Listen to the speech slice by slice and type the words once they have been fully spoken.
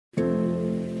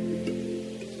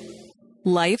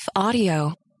Life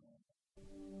Audio.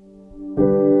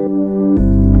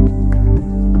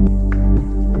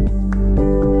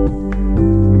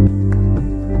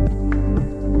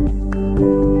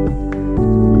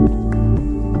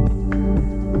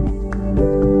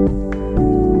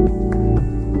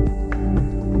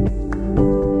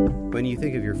 When you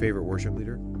think of your favorite worship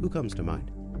leader, who comes to mind?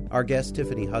 Our guest,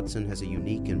 Tiffany Hudson, has a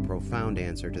unique and profound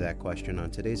answer to that question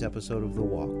on today's episode of The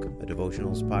Walk, a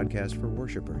devotionals podcast for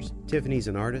worshipers. Tiffany's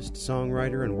an artist,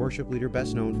 songwriter, and worship leader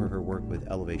best known for her work with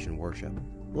Elevation Worship.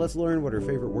 Let's learn what her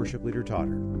favorite worship leader taught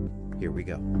her. Here we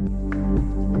go.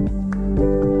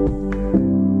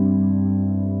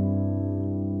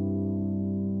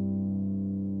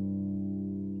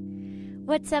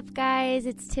 What's up, guys?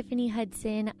 It's Tiffany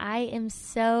Hudson. I am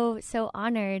so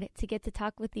honored to get to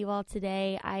talk with you all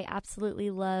today. I absolutely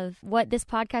love what this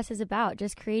podcast is about,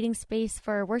 just creating space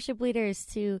for worship leaders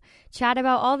to chat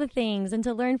about all the things and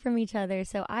to learn from each other.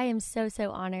 So I am so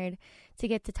honored to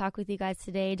get to talk with you guys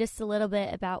today, just a little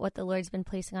bit about what the Lord's been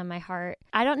placing on my heart.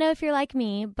 I don't know if you're like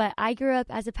me, but I grew up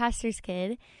as a pastor's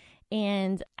kid.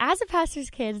 And as a pastor's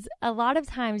kid, a lot of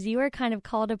times you are kind of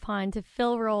called upon to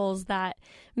fill roles that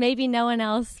maybe no one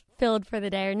else filled for the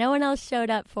day or no one else showed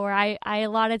up for. I a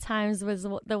lot of times was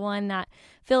the one that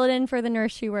filled in for the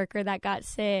nursery worker that got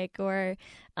sick or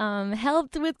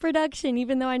helped with production,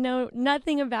 even though I know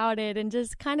nothing about it, and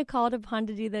just kind of called upon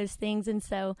to do those things. And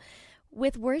so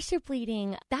with worship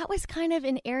leading, that was kind of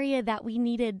an area that we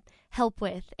needed help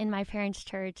with in my parents'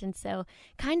 church, and so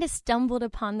kind of stumbled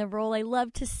upon the role. I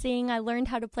love to sing. I learned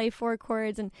how to play 4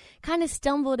 chords and kind of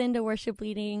stumbled into worship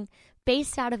leading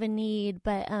based out of a need,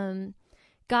 but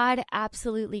God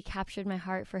absolutely captured my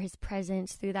heart for his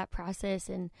presence through that process.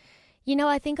 And you know,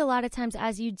 I think a lot of times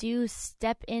as you do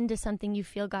step into something you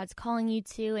feel God's calling you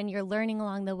to and you're learning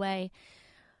along the way,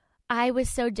 I was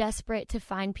so desperate to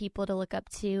find people to look up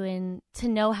to and to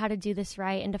know how to do this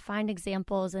right and to find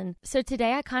examples. And so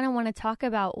today I kind of want to talk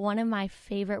about one of my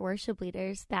favorite worship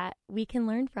leaders that we can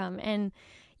learn from. And,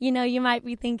 you know, you might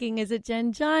be thinking, is it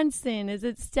Jen Johnson? Is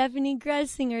it Stephanie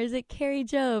Gressinger? Is it Carrie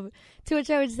Job? To which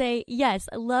I would say, yes,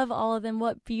 I love all of them.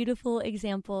 What beautiful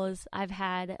examples I've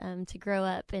had to grow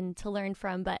up and to learn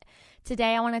from. But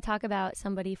today I want to talk about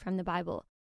somebody from the Bible.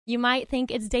 You might think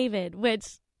it's David,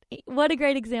 which what a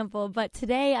great example. But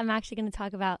today I'm actually going to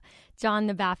talk about John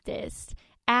the Baptist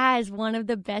as one of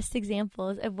the best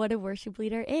examples of what a worship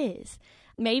leader is.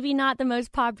 Maybe not the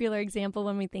most popular example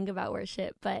when we think about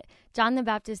worship, but John the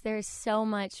Baptist, there is so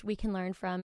much we can learn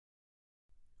from.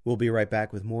 We'll be right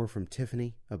back with more from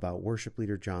Tiffany about worship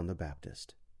leader John the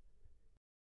Baptist.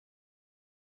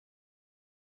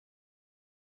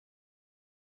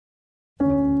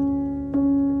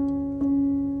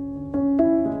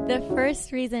 The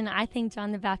first reason I think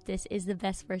John the Baptist is the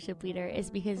best worship leader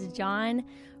is because John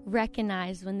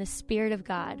recognized when the Spirit of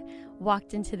God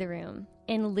walked into the room.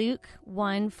 In Luke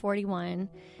 1:41,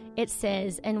 it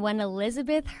says, "And when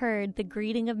Elizabeth heard the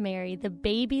greeting of Mary, the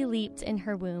baby leaped in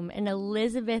her womb, and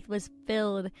Elizabeth was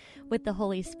filled with the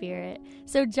Holy Spirit."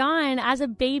 So John, as a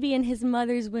baby in his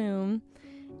mother's womb,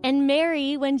 and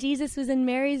Mary, when Jesus was in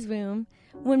Mary's womb,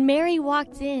 when Mary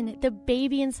walked in, the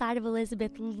baby inside of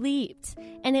Elizabeth leaped,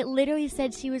 and it literally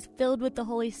said she was filled with the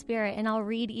Holy Spirit. And I'll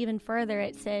read even further.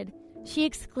 It said, "She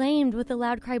exclaimed with a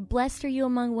loud cry, 'Blessed are you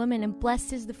among women, and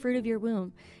blessed is the fruit of your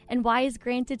womb. And why is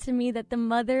granted to me that the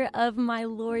mother of my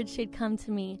Lord should come to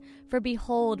me? For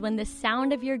behold, when the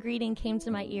sound of your greeting came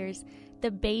to my ears, the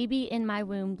baby in my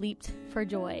womb leaped for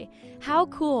joy.'" How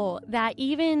cool that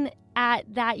even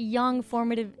at that young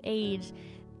formative age,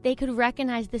 they could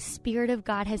recognize the Spirit of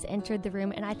God has entered the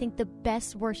room. And I think the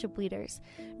best worship leaders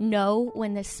know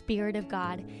when the Spirit of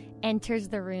God enters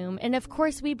the room. And of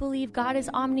course, we believe God is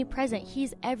omnipresent.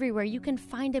 He's everywhere. You can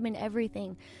find him in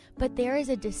everything. But there is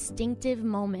a distinctive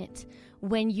moment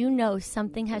when you know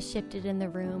something has shifted in the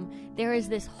room. There is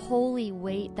this holy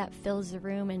weight that fills the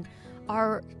room, and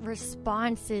our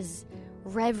response is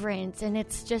reverence. And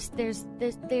it's just, there's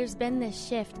been this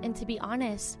shift. And to be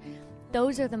honest,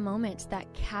 those are the moments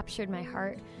that captured my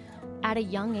heart at a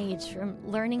young age, from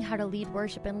learning how to lead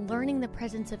worship and learning the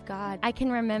presence of God. I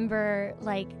can remember,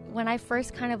 like, when I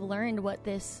first kind of learned what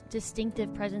this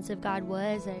distinctive presence of God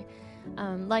was.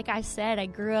 Like I said, I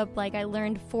grew up, like, I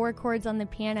learned 4 chords on the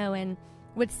piano and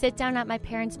would sit down at my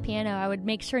parents' piano. I would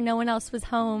make sure no one else was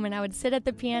home, and I would sit at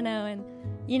the piano, and,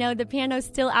 you know, the piano's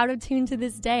still out of tune to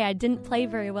this day. I didn't play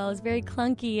very well. It was very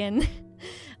clunky, and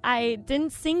I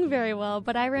didn't sing very well,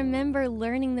 but I remember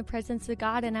learning the presence of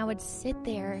God, and I would sit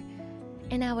there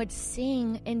and I would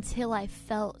sing until I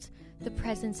felt the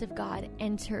presence of God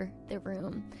enter the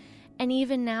room. And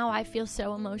even now I feel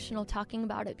so emotional talking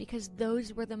about it, because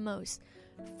those were the most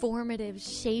formative,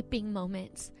 shaping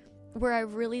moments where I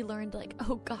really learned, like,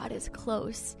 oh, God is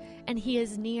close and he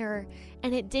is near.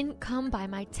 And it didn't come by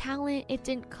my talent. It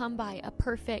didn't come by a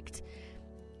perfect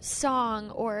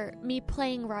song or me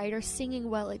playing right or singing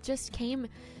well. It just came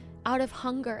out of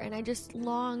hunger, and I just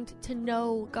longed to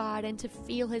know God and to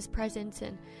feel his presence.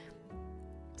 And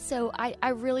so I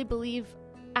really believe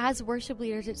as worship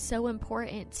leaders, it's so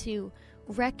important to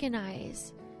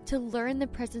recognize, to learn the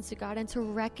presence of God, and to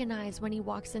recognize when he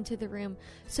walks into the room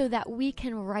so that we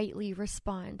can rightly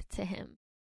respond to him.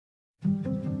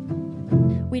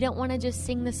 We don't want to just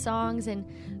sing the songs and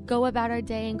go about our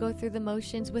day and go through the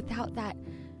motions without that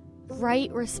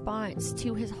right response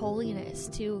to his holiness,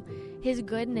 to his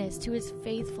goodness, to his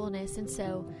faithfulness. And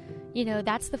so,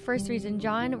 that's the first reason.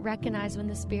 John recognized when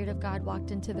the Spirit of God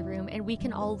walked into the room, and we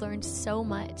can all learn so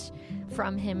much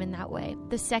from him in that way.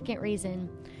 The second reason,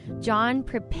 John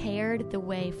prepared the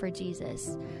way for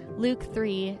Jesus. Luke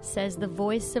 3 says, "The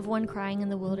voice of one crying in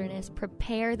the wilderness,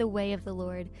 prepare the way of the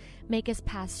Lord, make his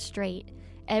path straight.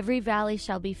 Every valley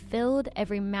shall be filled,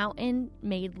 every mountain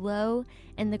made low,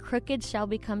 and the crooked shall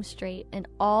become straight, and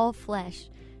all flesh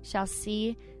shall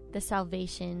see the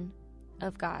salvation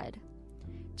of God."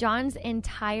 John's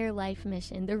entire life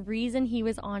mission, the reason he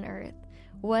was on earth,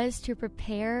 was to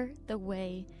prepare the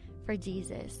way for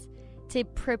Jesus, to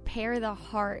prepare the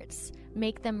hearts,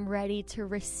 make them ready to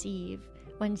receive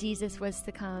when Jesus was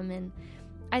to come. And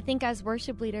I think as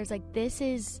worship leaders, like, this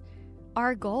is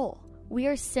our goal. We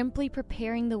are simply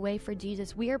preparing the way for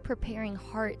Jesus. We are preparing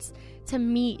hearts to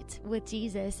meet with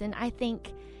Jesus. And I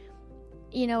think,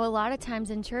 a lot of times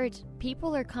in church,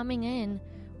 people are coming in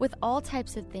with all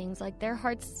types of things, like their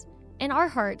hearts and our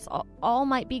hearts all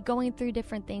might be going through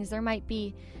different things. There might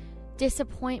be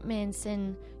disappointments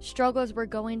and struggles we're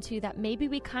going to that maybe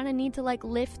we kind of need to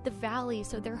lift the valley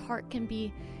so their heart can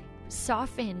be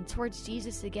softened towards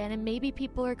Jesus again. And maybe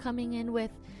people are coming in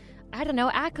with,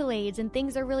 accolades and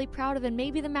things they're really proud of, and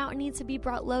maybe the mountain needs to be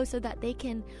brought low so that they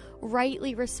can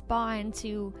rightly respond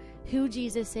to who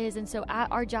Jesus is. And so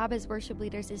our job as worship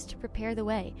leaders is to prepare the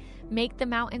way, make the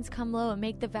mountains come low and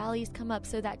make the valleys come up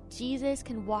so that Jesus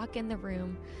can walk in the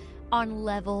room on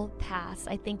level paths.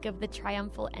 I think of the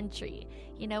triumphal entry,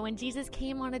 when Jesus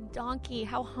came on a donkey,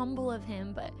 how humble of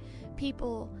him, but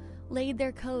people laid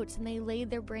their coats and they laid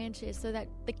their branches so that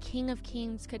the King of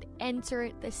Kings could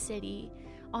enter the city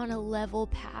on a level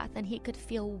path and he could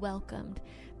feel welcomed.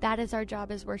 That is our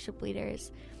job as worship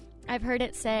leaders. I've heard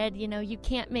it said, you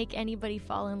can't make anybody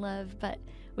fall in love, but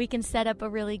we can set up a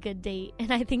really good date.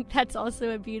 And I think that's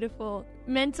also a beautiful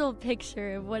mental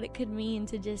picture of what it could mean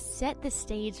to just set the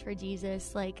stage for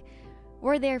Jesus. Like,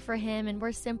 we're there for him and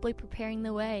we're simply preparing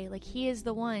the way. Like, he is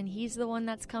the one. He's the one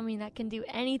that's coming that can do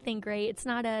anything great. It's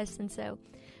not us. And so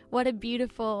what a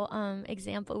beautiful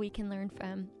example we can learn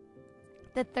from.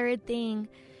 The third thing,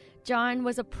 John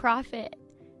was a prophet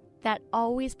that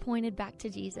always pointed back to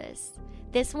Jesus.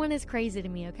 This one is crazy to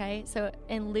me, okay? So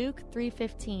in Luke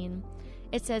 3:15,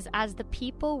 it says, "As the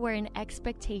people were in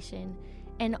expectation,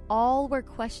 and all were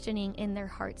questioning in their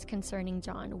hearts concerning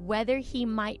John, whether he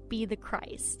might be the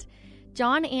Christ,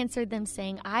 John answered them,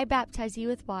 saying, I baptize you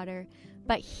with water,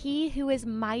 but he who is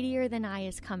mightier than I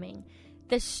is coming,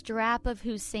 the strap of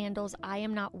whose sandals I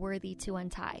am not worthy to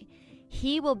untie.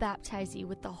 He will baptize you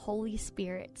with the Holy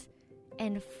Spirit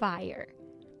and fire."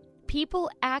 People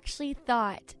actually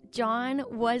thought John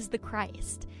was the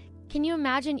Christ. Can you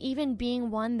imagine even being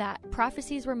one that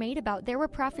prophecies were made about? There were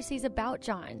prophecies about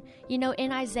John. In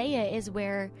Isaiah is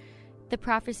where the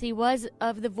prophecy was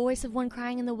of the voice of one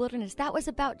crying in the wilderness. That was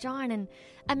about John. And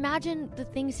imagine the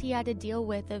things he had to deal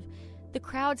with, of the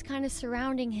crowds kind of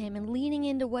surrounding him and leaning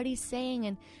into what he's saying,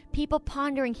 and people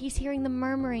pondering. He's hearing the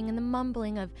murmuring and the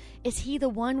mumbling of, is he the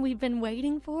one we've been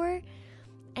waiting for?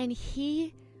 And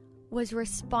he was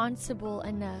responsible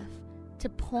enough to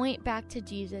point back to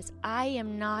Jesus. I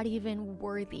am not even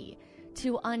worthy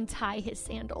to untie his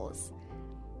sandals.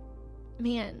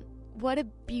 Man, what a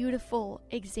beautiful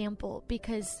example,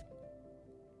 because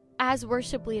as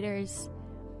worship leaders,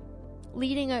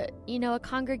 leading a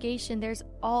congregation, there's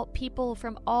all people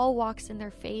from all walks in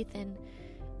their faith,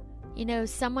 and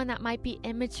someone that might be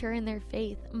immature in their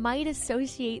faith might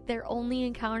associate their only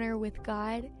encounter with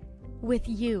God with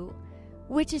you,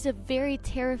 which is a very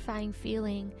terrifying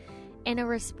feeling and a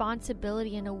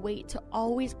responsibility and a weight to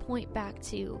always point back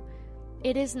to.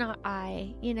 It is not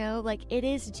I, it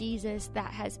is Jesus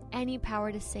that has any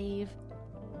power to save.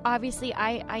 Obviously,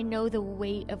 I know the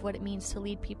weight of what it means to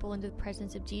lead people into the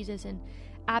presence of Jesus, and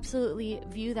absolutely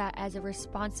view that as a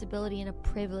responsibility and a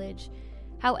privilege.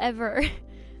 However,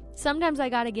 sometimes I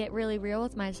got to get really real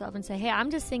with myself and say, hey, I'm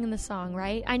just singing the song,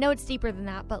 right? I know it's deeper than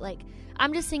that, but like,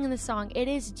 I'm just singing the song. It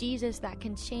is Jesus that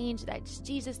can change, that's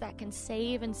Jesus that can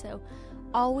save. And so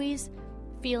always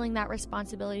feeling that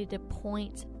responsibility to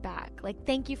point back. Like,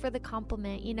 thank you for the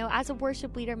compliment. You know, as a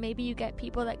worship leader, maybe you get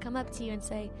people that come up to you and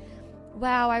say,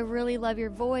 wow, I really love your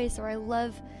voice, or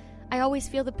I always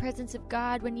feel the presence of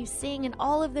God when you sing, and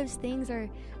all of those things are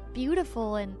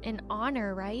beautiful and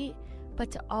honor, right?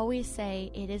 But to always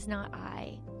say, it is not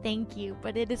I. Thank you,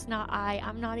 but it is not I.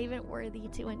 I'm not even worthy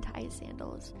to untie his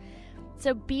sandals.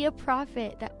 So be a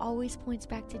prophet that always points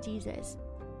back to Jesus.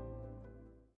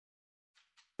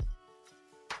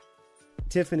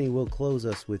 Tiffany will close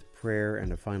us with prayer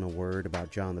and a final word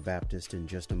about John the Baptist in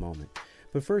just a moment.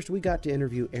 But first, we got to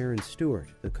interview Aaron Stewart,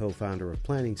 the co-founder of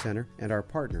Planning Center and our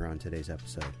partner on today's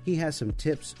episode. He has some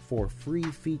tips for free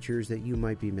features that you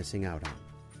might be missing out on.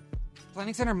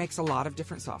 Planning Center makes a lot of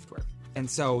different software. And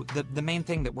so the main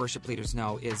thing that worship leaders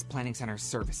know is Planning Center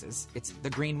Services. It's the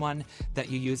green one that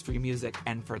you use for your music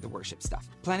and for the worship stuff.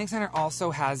 Planning Center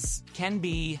also can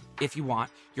be, if you want,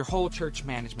 your whole church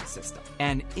management system.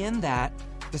 And in that,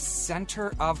 the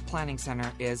center of Planning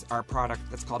Center is our product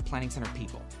that's called Planning Center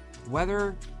People.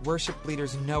 Whether worship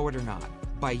leaders know it or not,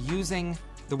 by using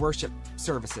the worship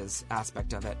services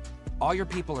aspect of it, all your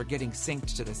people are getting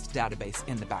synced to this database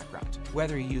in the background,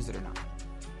 whether you use it or not.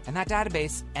 And that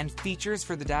database and features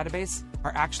for the database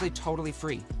are actually totally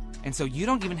free. And so you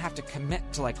don't even have to commit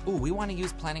to like, we want to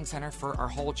use Planning Center for our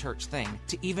whole church thing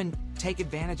to even take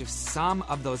advantage of some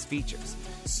of those features.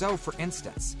 So for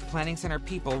instance, Planning Center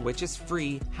People, which is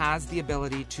free, has the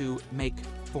ability to make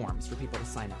forms for people to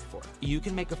sign up for. You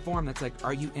can make a form that's like,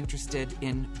 are you interested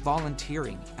in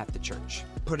volunteering at the church?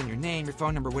 Put in your name, your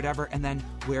phone number, whatever, and then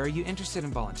where are you interested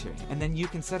in volunteering? And then you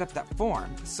can set up that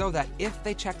form so that if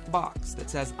they check the box that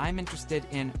says, I'm interested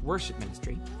in worship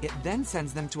ministry, it then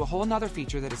sends them to a whole nother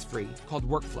feature that is free called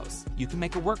workflows. You can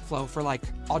make a workflow for like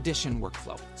audition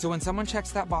workflow. So when someone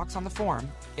checks that box on the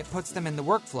form, it puts them in the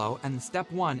workflow, and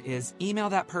step one is email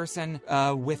that person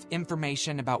with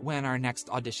information about when our next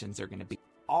auditions are going to be.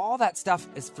 All that stuff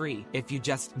is free if you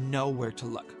just know where to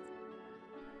look.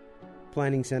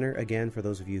 Planning Center, again, for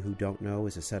those of you who don't know,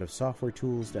 is a set of software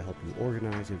tools to help you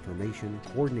organize information,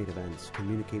 coordinate events,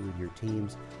 communicate with your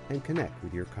teams, and connect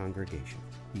with your congregation.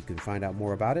 You can find out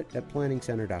more about it at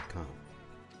planningcenter.com.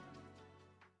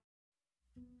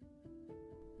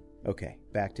 Okay,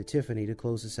 back to Tiffany to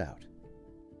close us out.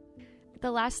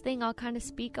 The last thing I'll kind of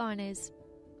speak on is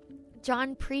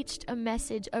John preached a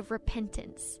message of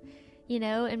repentance. You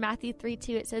know, in Matthew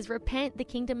 3:2, it says, repent, the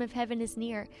kingdom of heaven is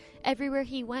near. Everywhere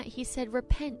he went, he said,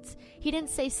 repent. He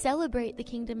didn't say celebrate, the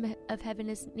kingdom of heaven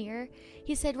is near.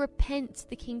 He said, repent,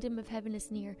 the kingdom of heaven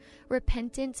is near.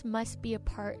 Repentance must be a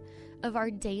part of our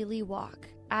daily walk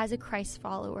as a Christ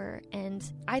follower. And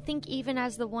I think even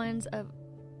as the ones of,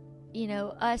 you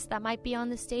know, us that might be on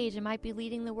the stage and might be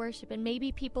leading the worship, and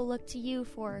maybe people look to you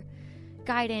for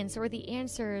guidance or the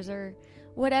answers or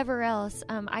whatever else,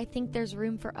 I think there's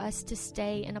room for us to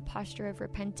stay in a posture of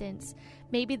repentance.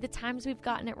 Maybe the times we've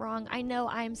gotten it wrong, I know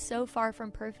I am so far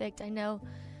from perfect. I know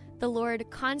the Lord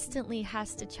constantly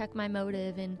has to check my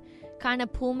motive and kind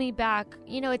of pull me back.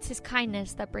 You know, it's his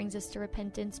kindness that brings us to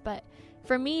repentance, but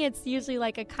for me, it's usually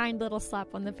like a kind little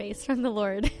slap on the face from the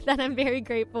Lord that I'm very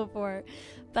grateful for.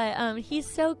 But he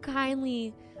so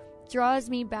kindly draws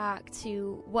me back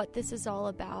to what this is all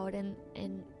about and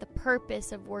the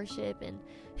purpose of worship and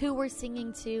who we're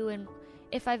singing to. And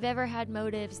if I've ever had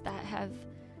motives that have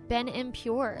been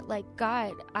impure, like,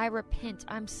 God, I repent,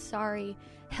 I'm sorry,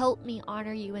 help me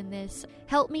honor you in this.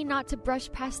 Help me not to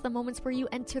brush past the moments where you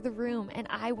enter the room and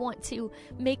I want to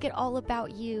make it all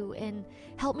about you, and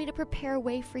help me to prepare a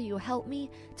way for you. Help me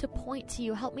to point to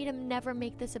you. Help me to never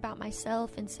make this about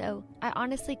myself. And so I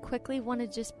honestly quickly want to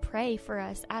just pray for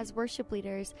us as worship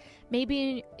leaders.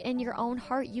 Maybe in your own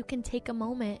heart, you can take a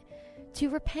moment to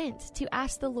repent, to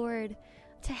ask the Lord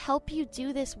to help you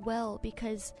do this well,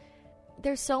 because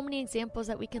there's so many examples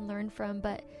that we can learn from,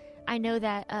 but I know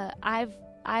that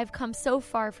I've come so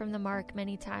far from the mark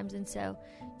many times, and so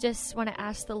just want to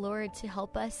ask the Lord to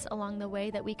help us along the way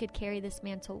that we could carry this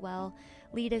mantle well,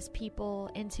 lead his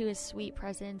people into his sweet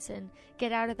presence, and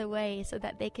get out of the way so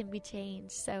that they can be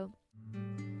changed. So,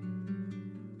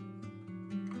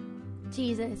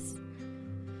 Jesus,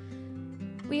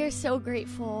 we are so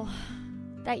grateful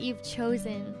that you've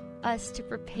chosen us to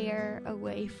prepare a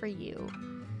way for you.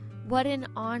 What an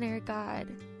honor, God.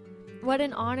 What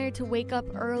an honor to wake up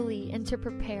early and to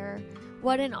prepare.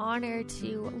 What an honor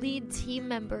to lead team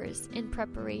members in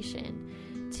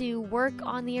preparation, to work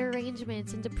on the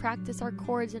arrangements and to practice our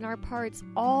chords and our parts,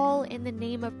 all in the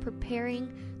name of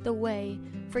preparing the way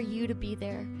for you to be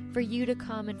there, for you to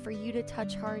come and for you to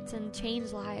touch hearts and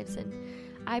change lives. And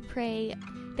I pray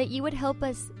that you would help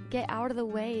us get out of the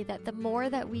way, that the more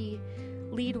that we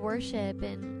lead worship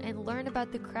and learn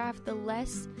about the craft, the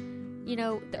less,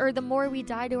 or the more we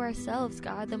die to ourselves,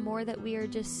 God, the more that we are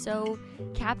just so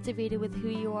captivated with who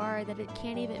you are that it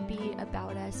can't even be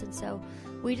about us. And so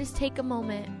we just take a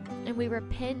moment and we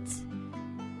repent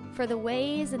for the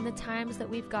ways and the times that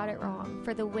we've got it wrong,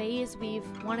 for the ways we've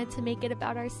wanted to make it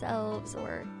about ourselves,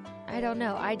 or I don't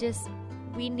know.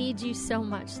 We need you so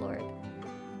much, Lord.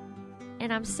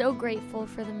 And I'm so grateful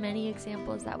for the many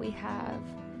examples that we have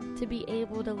to be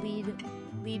able to lead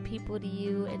people to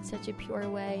you in such a pure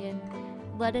way. And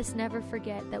let us never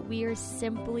forget that we are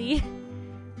simply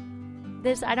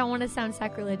I don't want to sound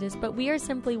sacrilegious, but we are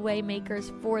simply way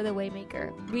makers for the way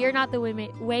maker. We are not the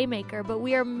way maker, but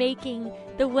we are making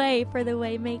the way for the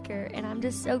way maker. And I'm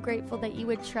just so grateful that you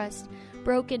would trust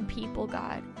broken people,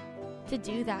 God, to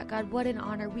do that. God, what an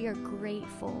honor. We are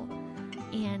grateful.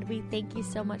 And we thank you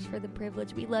so much for the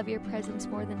privilege. We love your presence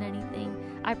more than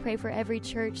anything. I pray for every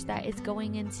church that is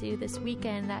going into this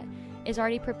weekend that is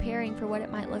already preparing for what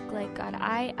it might look like. God,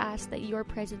 I ask that your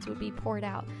presence would be poured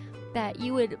out, that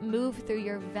you would move through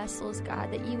your vessels,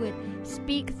 God, that you would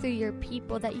speak through your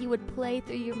people, that you would play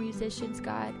through your musicians,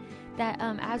 God, that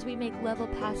as we make level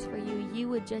paths for you, you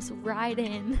would just ride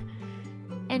in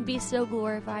and be so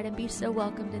glorified and be so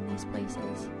welcomed in these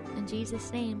places. In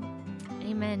Jesus' name,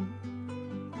 amen.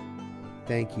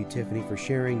 Thank you, Tiffany, for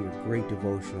sharing your great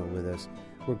devotional with us.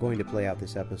 We're going to play out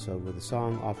this episode with a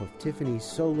song off of Tiffany's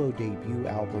solo debut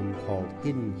album called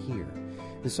Hidden Here.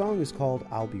 The song is called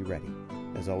I'll Be Ready.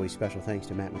 As always, special thanks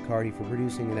to Matt McCarty for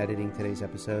producing and editing today's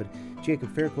episode.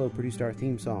 Jacob Fairclough produced our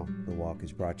theme song. The Walk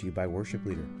is brought to you by Worship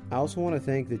Leader. I also want to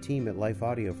thank the team at Life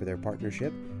Audio for their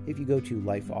partnership. If you go to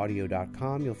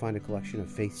lifeaudio.com, you'll find a collection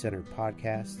of faith-centered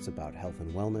podcasts about health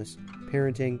and wellness,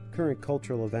 parenting, current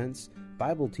cultural events,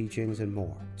 Bible teachings, and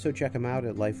more. So check them out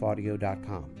at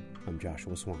lifeaudio.com. I'm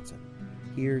Joshua Swanson.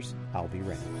 Here's I'll Be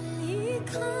Ready. When he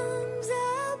comes,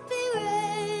 I'll be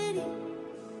ready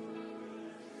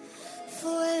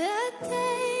for that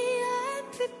day I'm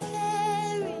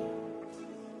preparing.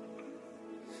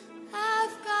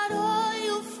 I've got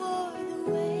oil for the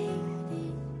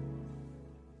waiting.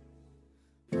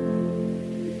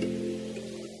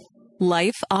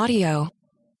 Life Audio.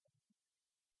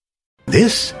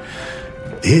 This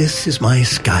is my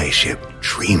skyship,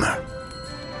 Dreamer.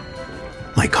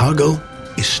 My cargo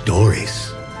is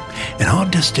stories, and our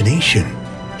destination,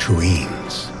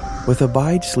 dreams. With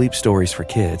Abide Sleep Stories for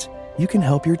Kids, you can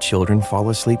help your children fall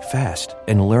asleep fast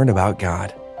and learn about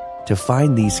God. To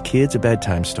find these kids'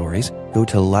 bedtime stories, go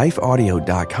to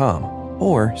lifeaudio.com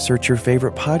or search your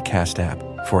favorite podcast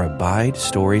app for Abide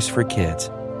Stories for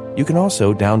Kids. You can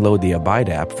also download the Abide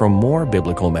app for more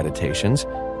biblical meditations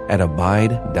at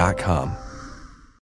abide.com.